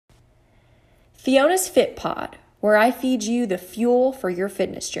Fiona's Fit Pod, where I feed you the fuel for your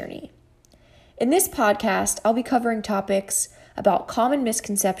fitness journey. In this podcast, I'll be covering topics about common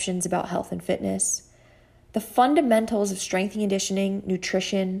misconceptions about health and fitness, the fundamentals of strength and conditioning,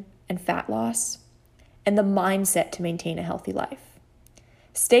 nutrition, and fat loss, and the mindset to maintain a healthy life.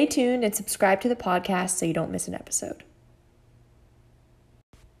 Stay tuned and subscribe to the podcast so you don't miss an episode.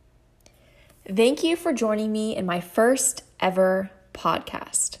 Thank you for joining me in my first ever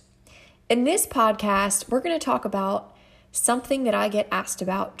podcast. In this podcast, we're going to talk about something that I get asked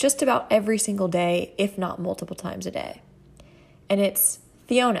about just about every single day, if not multiple times a day. And it's,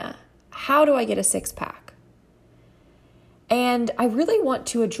 Fiona, how do I get a six-pack? And I really want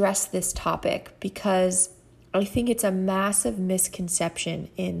to address this topic because I think it's a massive misconception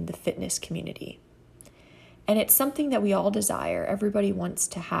in the fitness community. And it's something that we all desire. Everybody wants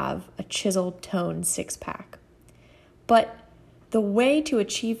to have a chiseled, toned six-pack. But the way to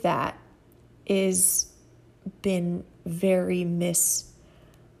achieve that is been very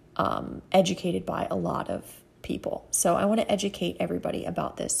educated by a lot of people. So I want to educate everybody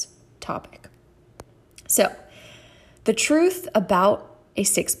about this topic. So the truth about a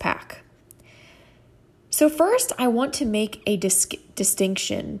six-pack. So first, I want to make a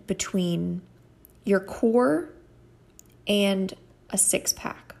distinction between your core and a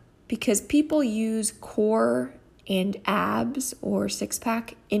six-pack, because people use core and abs or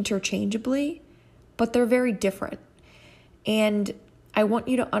six-pack interchangeably, but they're very different. And I want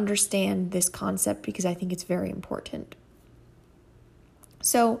you to understand this concept because I think it's very important.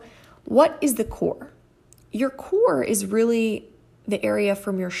 So, what is the core? Your core is really the area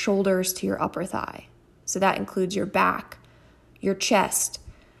from your shoulders to your upper thigh. So that includes your back, your chest,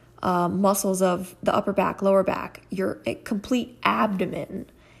 muscles of the upper back, lower back, your complete abdomen.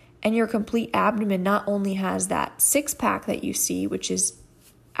 And your complete abdomen not only has that six-pack that you see, which is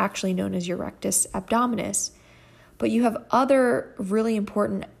actually known as your rectus abdominis, but you have other really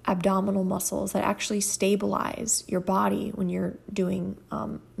important abdominal muscles that actually stabilize your body when you're doing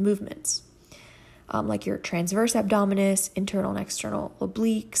movements, like your transverse abdominis, internal and external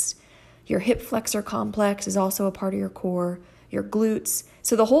obliques. Your hip flexor complex is also a part of your core, your glutes.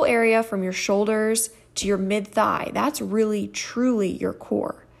 So the whole area from your shoulders to your mid-thigh, that's really, truly your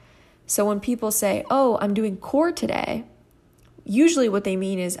core. So when people say, oh, I'm doing core today, usually what they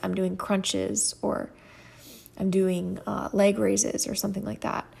mean is I'm doing crunches or I'm doing leg raises or something like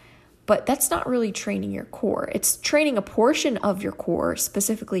that. But that's not really training your core. It's training a portion of your core,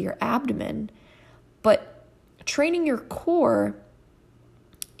 specifically your abdomen. But training your core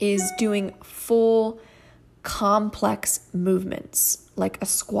is doing full complex movements like a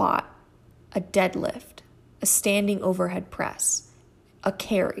squat, a deadlift, a standing overhead press, a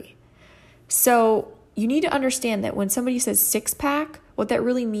carry. So you need to understand that when somebody says six-pack, what that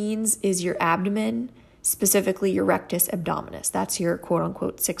really means is your abdomen, specifically your rectus abdominis. That's your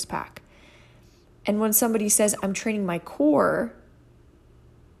quote-unquote six-pack. And when somebody says, I'm training my core,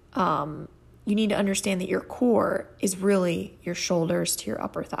 you need to understand that your core is really your shoulders to your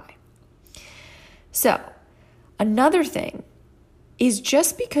upper thigh. So another thing is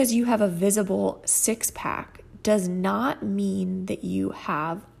just because you have a visible six-pack does not mean that you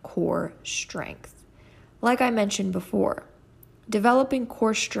have core strength. Like I mentioned before, developing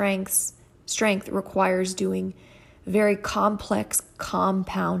core strength requires doing very complex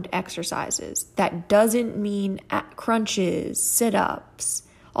compound exercises. That doesn't mean crunches, sit-ups,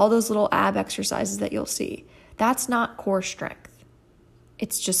 all those little ab exercises that you'll see. That's not core strength.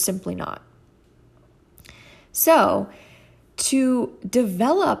 It's just simply not. So to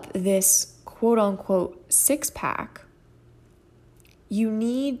develop this quote-unquote six-pack, you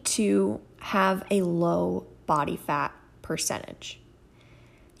need to have a low body fat percentage.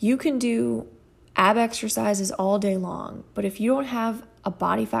 You can do ab exercises all day long, but if you don't have a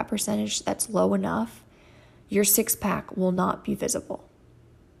body fat percentage that's low enough, your six-pack will not be visible.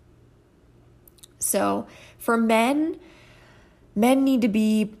 So for men need to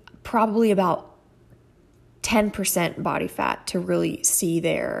be probably about 10% body fat to really see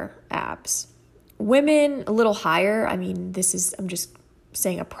their abs. Women, a little higher. I mean, I'm just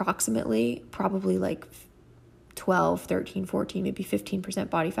saying approximately, probably like 12, 13, 14, maybe 15%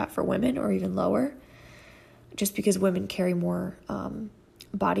 body fat for women or even lower, just because women carry more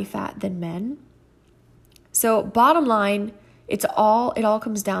body fat than men. So bottom line, it all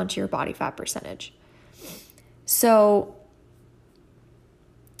comes down to your body fat percentage. So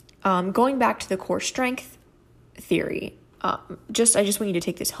going back to the core strength theory, I just want you to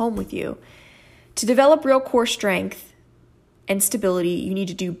take this home with you. To develop real core strength and stability, you need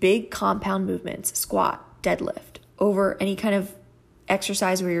to do big compound movements, squat, deadlift, over any kind of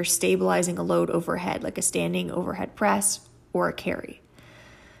exercise where you're stabilizing a load overhead, like a standing overhead press or a carry.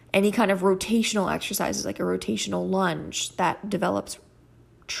 Any kind of rotational exercises, like a rotational lunge, that develops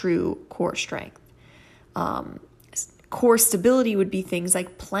true core strength. Core stability would be things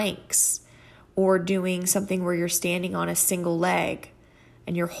like planks, or doing something where you're standing on a single leg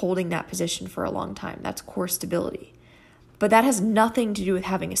and you're holding that position for a long time. That's core stability. But that has nothing to do with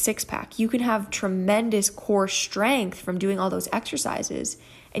having a six-pack. You can have tremendous core strength from doing all those exercises,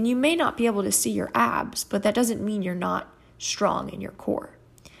 and you may not be able to see your abs, but that doesn't mean you're not strong in your core.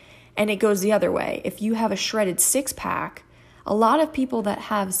 And it goes the other way. If you have a shredded six-pack, a lot of people that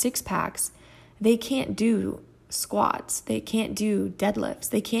have six-packs, they can't do squats, they can't do deadlifts,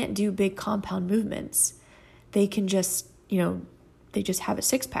 they can't do big compound movements. They can just, they just have a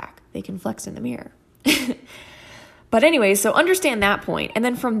six-pack. They can flex in the mirror. But anyway, so understand that point. And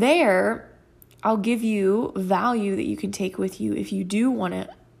then from there, I'll give you value that you can take with you if you do want to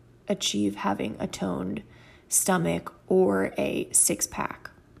achieve having a toned stomach or a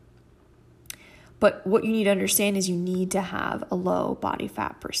six-pack. But what you need to understand is you need to have a low body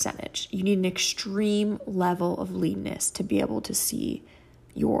fat percentage. You need an extreme level of leanness to be able to see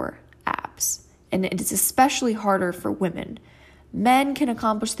your abs. And it's especially harder for women. Men can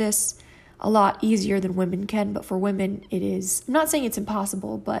accomplish this a lot easier than women can, but for women it is, I'm not saying it's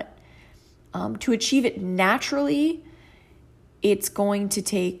impossible, but to achieve it naturally, it's going to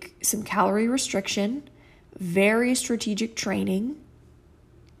take some calorie restriction, very strategic training,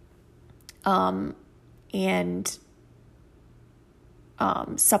 and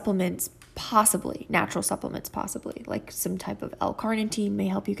supplements, possibly, natural supplements possibly, like some type of L-carnitine may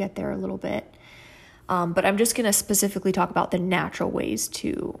help you get there a little bit. But I'm just going to specifically talk about the natural ways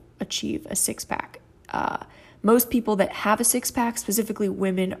to achieve a six-pack. Most people that have a six-pack, specifically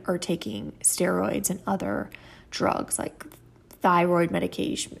women, are taking steroids and other drugs like thyroid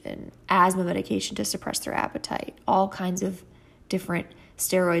medication and asthma medication to suppress their appetite, all kinds of different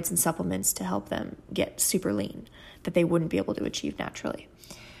steroids and supplements to help them get super lean that they wouldn't be able to achieve naturally.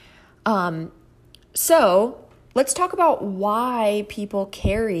 So let's talk about why people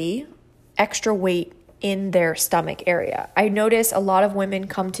carry extra weight in their stomach area. I notice a lot of women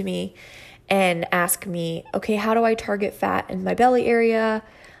come to me and ask me, okay, how do I target fat in my belly area?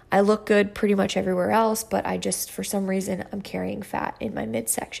 I look good pretty much everywhere else, but I just, for some reason, I'm carrying fat in my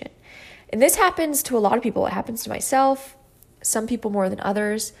midsection. And this happens to a lot of people. It happens to myself, some people more than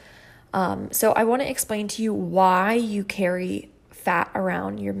others. So I want to explain to you why you carry fat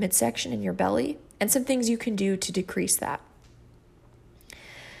around your midsection and your belly and some things you can do to decrease that.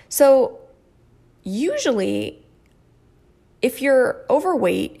 So usually, if you're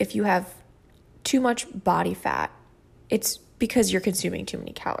overweight, if you have too much body fat, it's because you're consuming too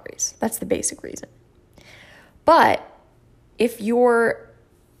many calories. That's the basic reason. But if you're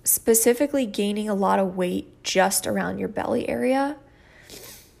specifically gaining a lot of weight just around your belly area,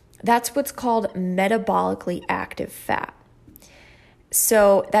 that's what's called metabolically active fat.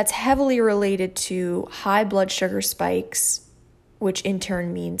 So that's heavily related to high blood sugar spikes, which in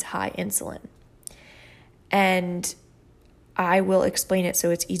turn means high insulin. And I will explain it so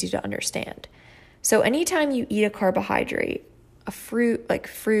it's easy to understand. So anytime you eat a carbohydrate, a fruit like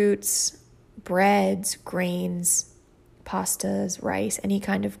fruits, breads, grains, pastas, rice, any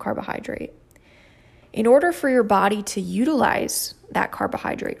kind of carbohydrate, in order for your body to utilize that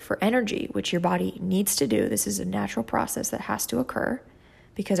carbohydrate for energy, which your body needs to do, this is a natural process that has to occur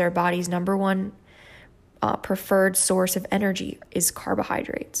because our body's number one preferred source of energy is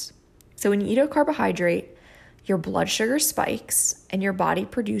carbohydrates. So when you eat a carbohydrate, your blood sugar spikes and your body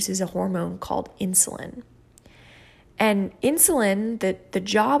produces a hormone called insulin. And insulin, the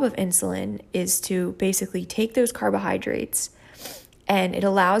job of insulin is to basically take those carbohydrates, and it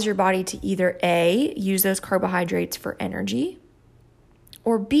allows your body to either A, use those carbohydrates for energy,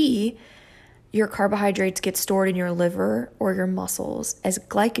 or B, your carbohydrates get stored in your liver or your muscles as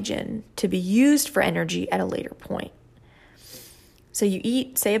glycogen to be used for energy at a later point. So you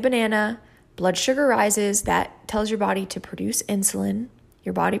eat, say, a banana, blood sugar rises, that tells your body to produce insulin.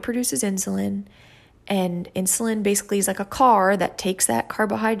 Your body produces insulin, and insulin basically is like a car that takes that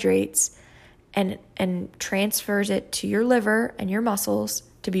carbohydrates and transfers it to your liver and your muscles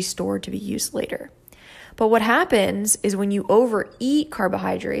to be stored to be used later. But what happens is when you overeat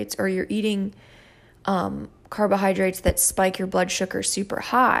carbohydrates, or you're eating carbohydrates that spike your blood sugar super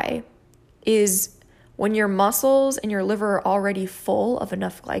high, is when your muscles and your liver are already full of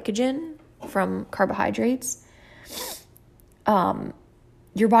enough glycogen from carbohydrates,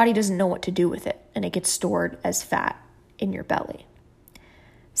 your body doesn't know what to do with it, and it gets stored as fat in your belly.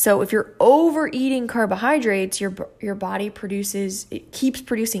 So if you're overeating carbohydrates, your body keeps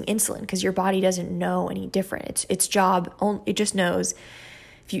producing insulin because your body doesn't know any different. Its job, it just knows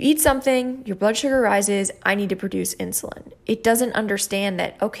if you eat something, your blood sugar rises, I need to produce insulin. It doesn't understand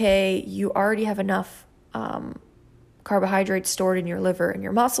that, okay, you already have enough carbohydrates stored in your liver and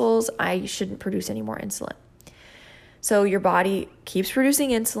your muscles, I shouldn't produce any more insulin. So your body keeps producing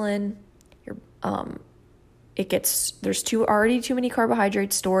insulin. There's already too many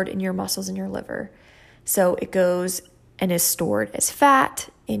carbohydrates stored in your muscles and your liver. So it goes and is stored as fat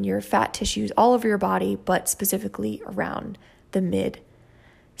in your fat tissues all over your body, but specifically around the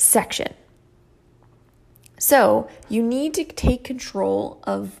midsection. So you need to take control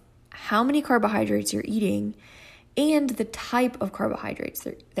of how many carbohydrates you're eating and the type of carbohydrates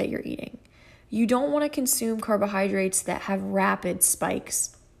that you're eating. You don't want to consume carbohydrates that have rapid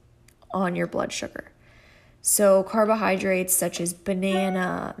spikes on your blood sugar. So carbohydrates such as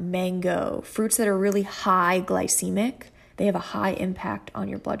banana, mango, fruits that are really high glycemic, they have a high impact on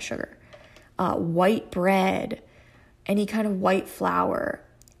your blood sugar. White bread, any kind of white flour.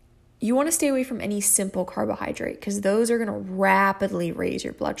 You want to stay away from any simple carbohydrate because those are going to rapidly raise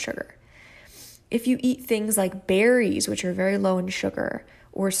your blood sugar. If you eat things like berries, which are very low in sugar,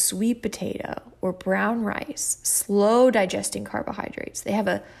 or sweet potato, or brown rice, slow digesting carbohydrates, they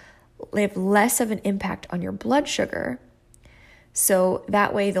have less of an impact on your blood sugar. So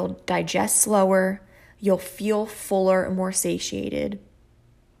that way they'll digest slower, you'll feel fuller and more satiated,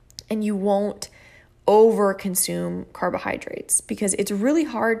 and you won't overconsume carbohydrates because it's really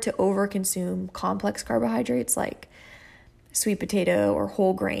hard to overconsume complex carbohydrates like sweet potato or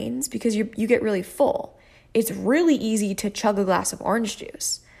whole grains because you get really full. It's really easy to chug a glass of orange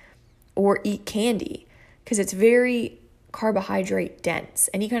juice or eat candy because it's very carbohydrate dense.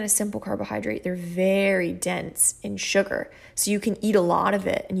 Any kind of simple carbohydrate, they're very dense in sugar. So you can eat a lot of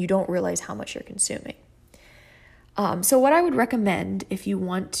it and you don't realize how much you're consuming. So what I would recommend if you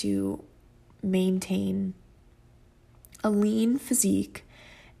want to maintain a lean physique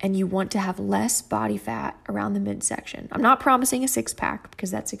and you want to have less body fat around the midsection. I'm not promising a six-pack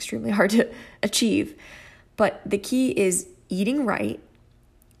because that's extremely hard to achieve. But the key is eating right.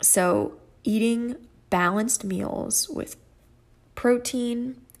 So eating balanced meals with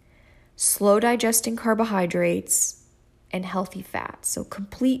protein, slow digesting carbohydrates, and healthy fats. So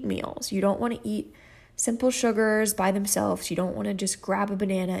complete meals. You don't want to eat simple sugars by themselves. You don't want to just grab a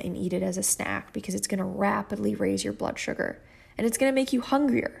banana and eat it as a snack because it's going to rapidly raise your blood sugar and it's going to make you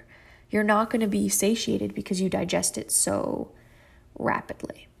hungrier. You're not going to be satiated because you digest it so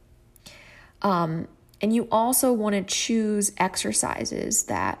rapidly. And you also want to choose exercises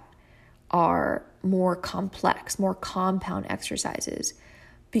that are more complex, more compound exercises.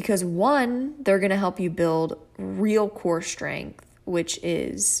 Because one, they're going to help you build real core strength, which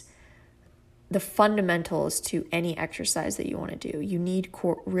is the fundamentals to any exercise that you want to do. You need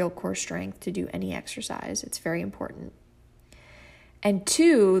real core strength to do any exercise. It's very important. And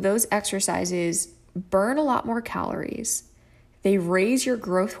two, those exercises burn a lot more calories. They raise your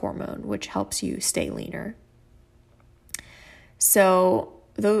growth hormone, which helps you stay leaner. So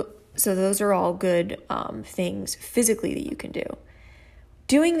those are all good things physically that you can do.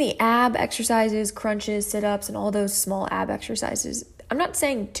 Doing the ab exercises, crunches, sit-ups, and all those small ab exercises, I'm not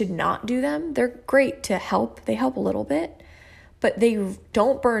saying to not do them. They're great to help. They help a little bit, but they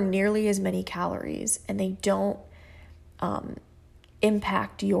don't burn nearly as many calories, and they don't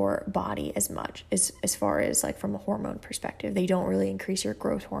impact your body as much as far as like from a hormone perspective. They don't really increase your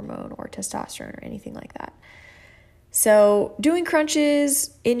growth hormone or testosterone or anything like that. So doing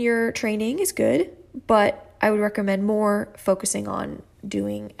crunches in your training is good, but I would recommend more focusing on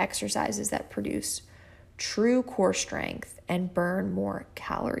doing exercises that produce true core strength and burn more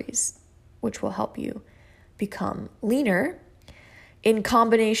calories, which will help you become leaner in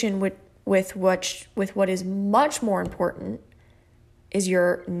combination with what is much more important is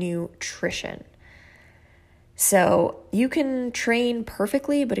your nutrition. So you can train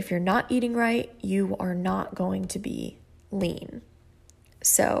perfectly, but if you're not eating right, you are not going to be lean.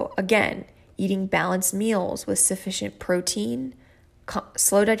 So again, eating balanced meals with sufficient protein,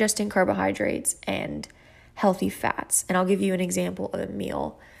 slow digesting carbohydrates, and healthy fats. And I'll give you an example of a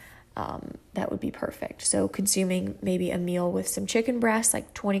meal that would be perfect. So consuming maybe a meal with some chicken breasts,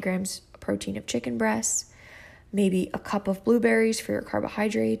 like 20 grams of protein of chicken breasts, maybe a cup of blueberries for your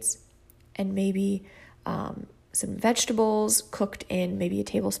carbohydrates, and maybe some vegetables cooked in maybe a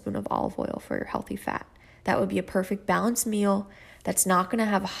tablespoon of olive oil for your healthy fat. That would be a perfect balanced meal that's not going to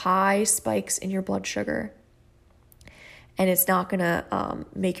have high spikes in your blood sugar, and it's not going to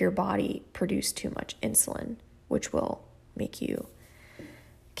make your body produce too much insulin, which will make you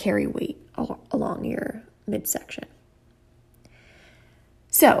carry weight along your midsection.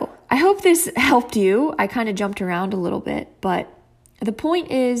 So I hope this helped you. I kind of jumped around a little bit, but the point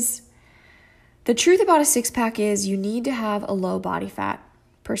is, the truth about a six-pack is you need to have a low body fat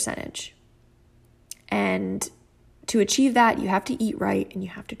percentage. And to achieve that, you have to eat right and you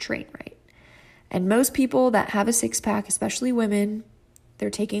have to train right. And most people that have a six-pack, especially women, they're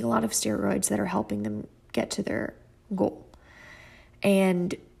taking a lot of steroids that are helping them get to their goal.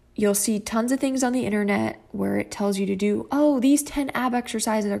 And you'll see tons of things on the internet where it tells you to do, these 10 ab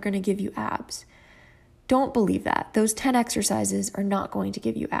exercises are going to give you abs. Don't believe that. Those 10 exercises are not going to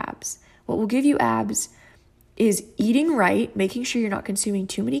give you abs. What will give you abs is eating right, making sure you're not consuming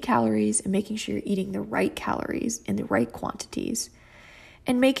too many calories, and making sure you're eating the right calories in the right quantities,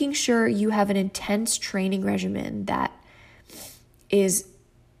 and making sure you have an intense training regimen that is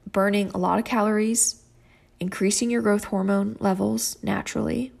burning a lot of calories, increasing your growth hormone levels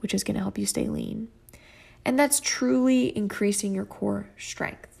naturally, which is going to help you stay lean. And that's truly increasing your core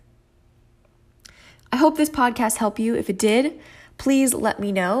strength. I hope this podcast helped you. If it did, please let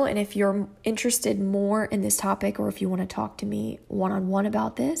me know. And if you're interested more in this topic, or if you want to talk to me one-on-one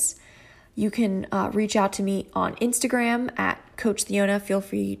about this, you can reach out to me on Instagram at Coach Theona. Feel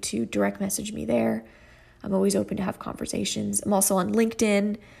free to direct message me there. I'm always open to have conversations. I'm also on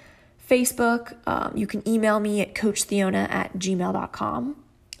LinkedIn, Facebook. You can email me at coachtheona@gmail.com.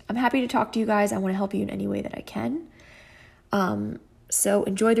 I'm happy to talk to you guys. I want to help you in any way that I can. So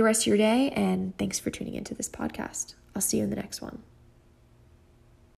enjoy the rest of your day, and thanks for tuning into this podcast. I'll see you in the next one.